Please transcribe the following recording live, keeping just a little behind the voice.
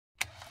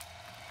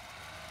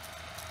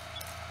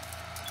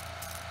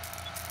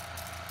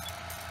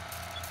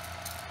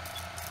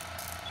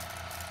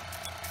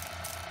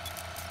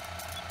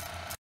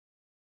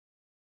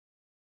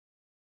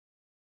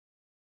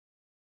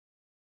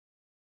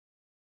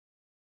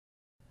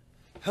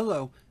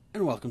Hello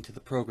and welcome to the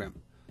program.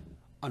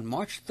 On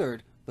March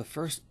 3rd, the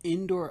first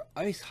indoor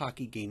ice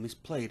hockey game is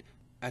played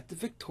at the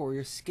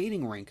Victoria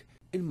Skating Rink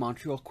in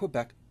Montreal,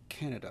 Quebec,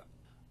 Canada.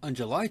 On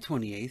July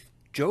 28th,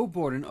 Joe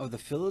Borden of the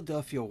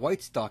Philadelphia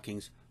White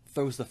Stockings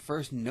throws the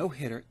first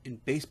no-hitter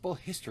in baseball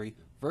history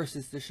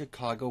versus the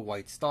Chicago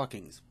White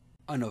Stockings.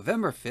 On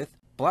November 5th,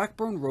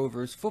 Blackburn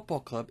Rovers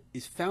Football Club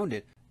is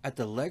founded at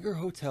the Leger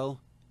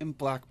Hotel in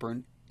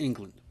Blackburn,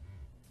 England.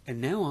 And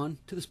now on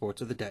to the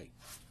sports of the day.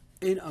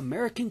 In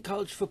American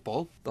college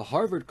football, the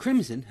Harvard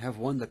Crimson have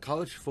won the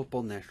College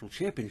Football National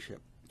Championship.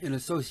 In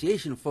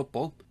association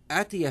football,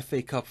 at the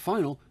FA Cup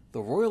final, the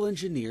Royal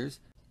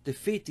Engineers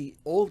defeat the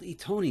Old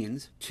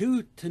Etonians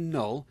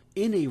 2-0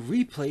 in a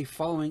replay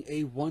following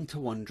a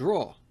 1-1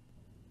 draw.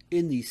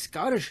 In the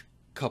Scottish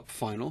Cup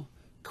final,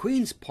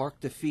 Queen's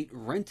Park defeat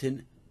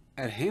Renton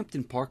at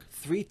Hampden Park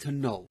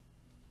 3-0.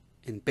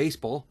 In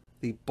baseball,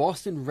 the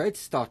Boston Red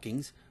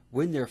Stockings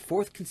win their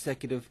fourth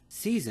consecutive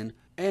season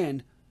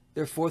and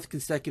their fourth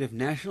consecutive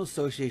National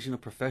Association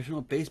of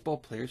Professional Baseball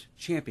Players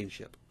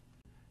Championship.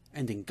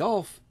 And in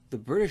golf, the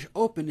British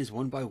Open is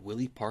won by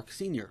Willie Park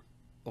Sr.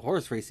 The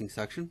horse racing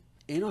section,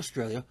 in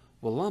Australia,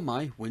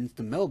 Willamai wins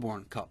the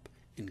Melbourne Cup.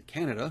 In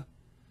Canada,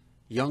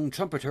 Young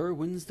Trumpeter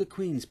wins the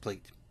Queen's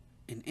Plate.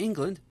 In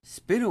England,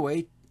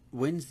 Spinaway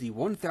wins the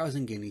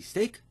 1,000 guinea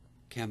stake,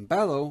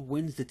 Camballo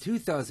wins the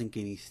 2,000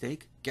 guinea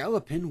stake,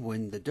 Gallopin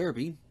win the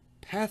Derby,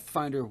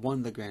 Pathfinder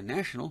won the Grand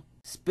National,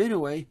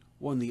 Spinaway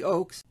won the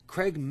Oaks,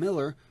 Craig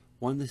Miller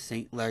won the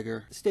St.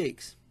 Leger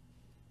Stakes.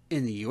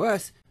 In the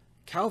U.S.,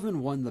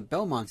 Calvin won the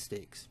Belmont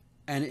Stakes,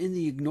 and in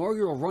the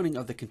inaugural running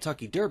of the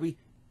Kentucky Derby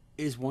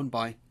is won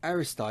by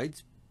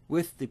Aristides,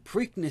 with the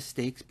Preakness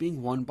Stakes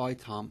being won by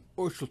Tom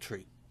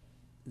Ochiltree.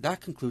 That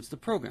concludes the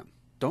program.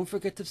 Don't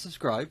forget to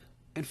subscribe,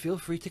 and feel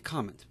free to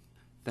comment.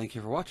 Thank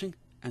you for watching,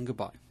 and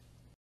goodbye.